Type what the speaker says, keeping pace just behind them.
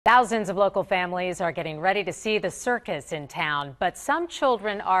Thousands of local families are getting ready to see the circus in town, but some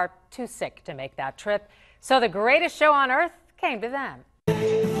children are too sick to make that trip. So the greatest show on earth came to them.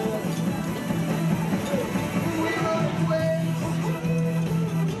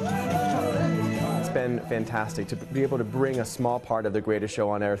 It's been fantastic to be able to bring a small part of the greatest show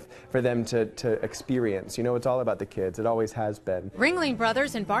on earth for them to experience. You know, it's all about the kids. It always has been. Ringling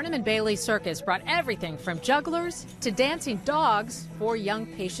Brothers and Barnum and Bailey Circus brought everything from jugglers to dancing dogs for young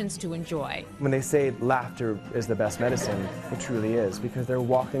patients to enjoy. When they say laughter is the best medicine, it truly is, because they're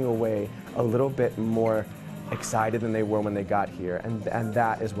walking away a little bit more excited than they were when they got here, and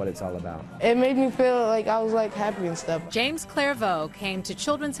that is what it's all about. It made me feel like I was happy and stuff. James Clairvaux came to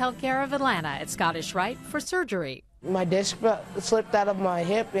Children's Healthcare of Atlanta at Scottish Rite for surgery. My disc slipped out of my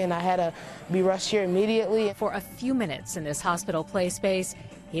hip and I had to be rushed here immediately. For a few minutes in this hospital play space,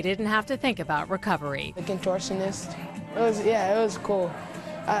 he didn't have to think about recovery. The contortionist, it was cool.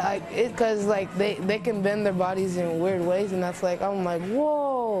 Because they can bend their bodies in weird ways, and I'm like,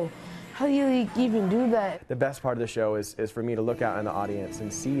 whoa. How do you even do that? The best part of the show is for me to look out in the audience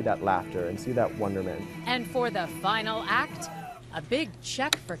and see that laughter and see that wonderment. And for the final act, a big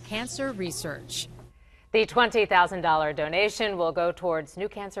check for cancer research. The $20,000 donation will go towards new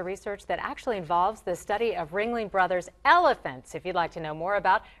cancer research that actually involves the study of Ringling Brothers elephants. If you'd like to know more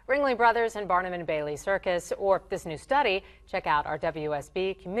about Ringling Brothers and Barnum and Bailey Circus or this new study, check out our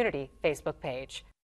WSB Community Facebook page.